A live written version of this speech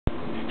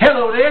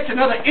Hello there, it's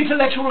another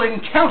intellectual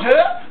encounter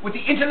with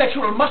the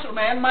intellectual muscle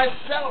man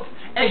myself.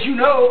 As you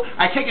know,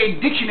 I take a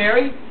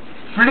dictionary,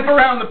 flip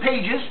around the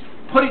pages,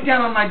 put it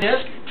down on my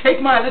desk, take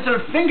my little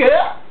finger,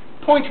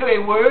 point to a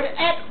word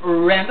at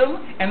random,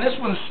 and this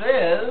one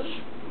says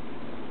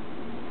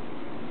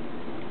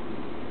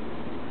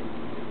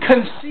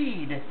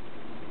concede.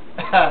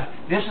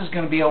 This is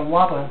going to be a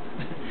whopper.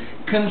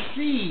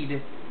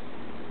 Concede.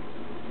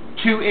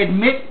 To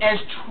admit as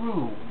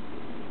true,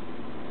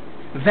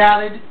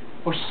 valid,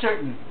 or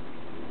certain.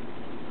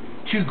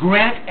 To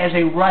grant as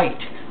a right.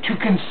 To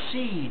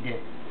concede.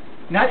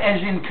 Not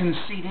as in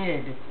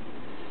conceded,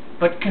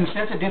 but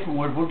that's a different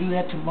word. We'll do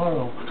that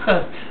tomorrow.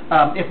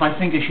 If my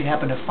finger should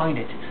happen to find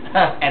it.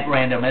 At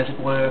random, as it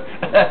were.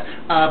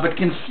 But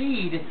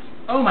concede,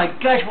 oh my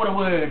gosh, what a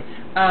word.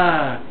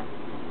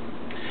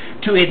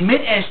 To admit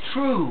as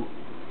true,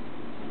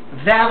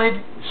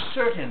 valid,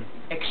 certain,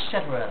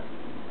 etc.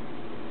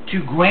 To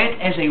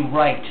grant as a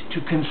right,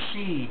 to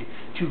concede,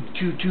 to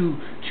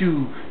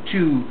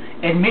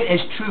admit as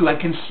true. I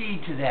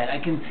concede to that. I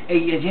can.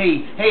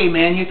 Hey,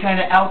 man, you're kind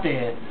of out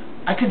there.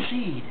 I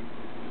concede.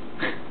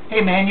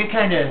 Hey, man, you're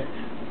kind of.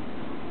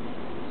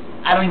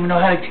 I don't even know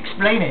how to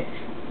explain it.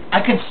 I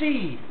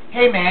concede.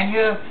 Hey, man,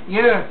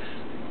 you're.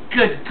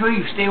 Good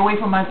grief, stay away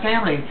from my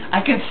family.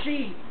 I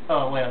concede.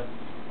 Oh well,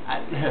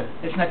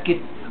 let's not get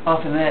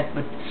off of that,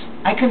 but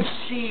I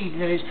concede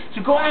that is.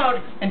 So go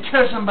out and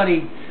tell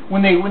somebody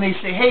when they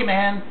say, hey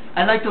man,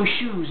 I like those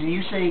shoes, and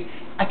you say,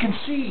 I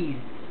concede.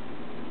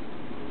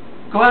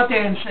 Go out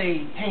there and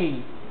say,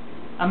 hey,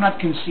 I'm not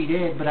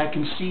conceited, but I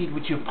concede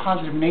with your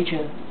positive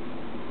nature,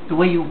 the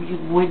way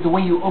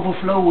you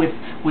overflow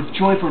with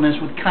joyfulness,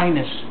 with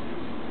kindness.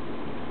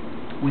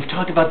 We've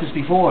talked about this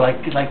before,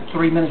 like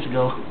 3 minutes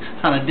ago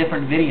on a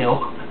different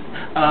video.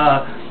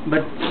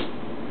 But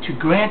to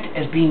grant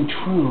as being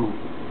true,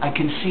 I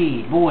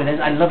concede. Boy,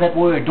 I love that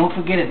word. Don't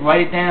forget it.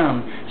 Write it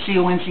down.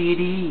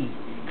 C-O-N-C-E-D-E.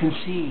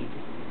 Concede.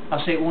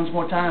 I'll say it once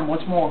more time.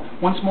 Once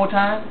more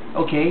time?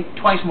 Okay.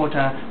 Twice more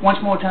time. Once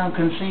more time,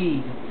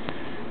 concede.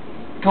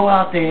 Go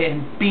out there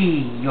and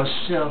be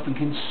yourself and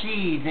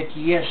concede that,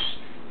 yes,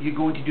 you're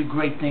going to do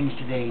great things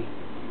today.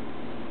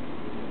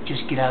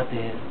 Just get out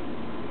there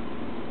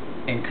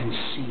and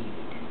concede.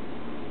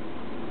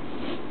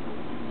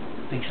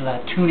 Thanks a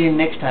lot. Tune in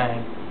next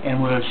time,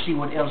 and we'll see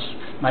what else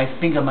my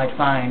finger might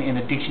find in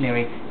a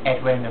dictionary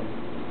at random.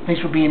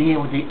 Thanks for being here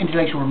with the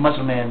intellectual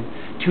muscle man.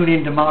 Tune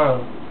in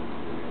tomorrow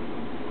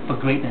for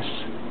greatness.